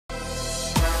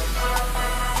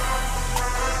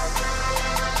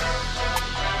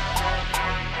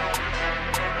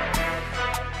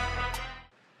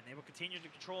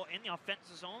control in the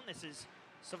offensive zone. This is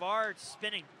Savard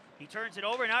spinning. He turns it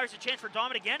over. Now there's a chance for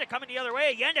Dominic Yandick coming the other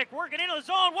way. Yandick working into the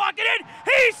zone, walking in.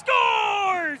 He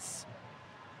scores!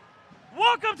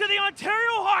 Welcome to the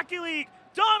Ontario Hockey League.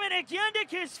 Dominic Yandick,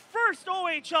 his first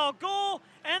OHL goal,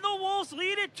 and the Wolves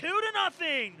lead it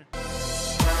 2-0.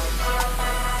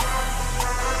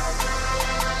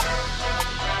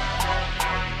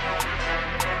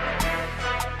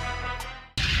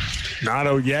 Not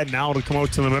out yet. Now it'll come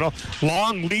out to the middle.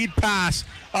 Long lead pass.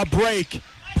 A break.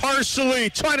 Partially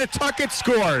trying to tuck it.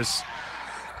 Scores.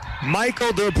 Michael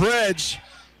DeBridge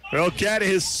will get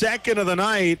his second of the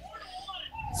night.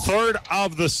 Third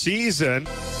of the season.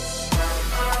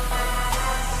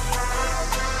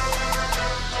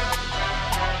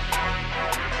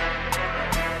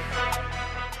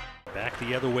 Back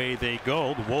the other way they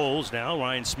go. The Wolves now.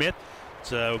 Ryan Smith.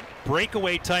 It's a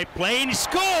breakaway type play, and he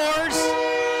scores!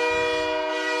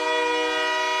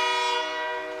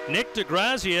 Nick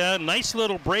DeGrazia, nice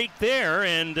little break there,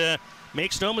 and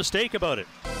makes no mistake about it.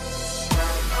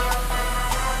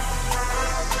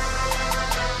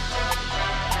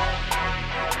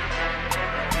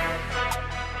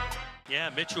 Yeah,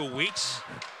 Mitchell Weeks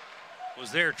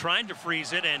was there trying to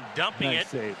freeze it and dumping it.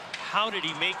 Save. How did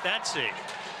he make that save?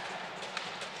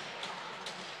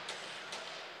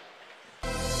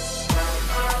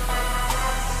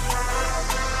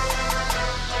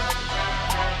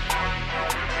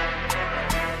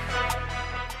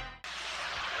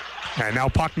 And now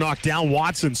puck knocked down.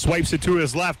 Watson swipes it to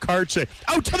his left. Karchik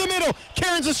out to the middle.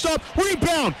 Cairns a stop.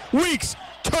 Rebound. Weeks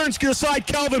turns to the side.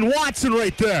 Calvin Watson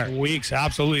right there. Weeks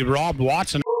absolutely robbed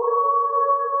Watson.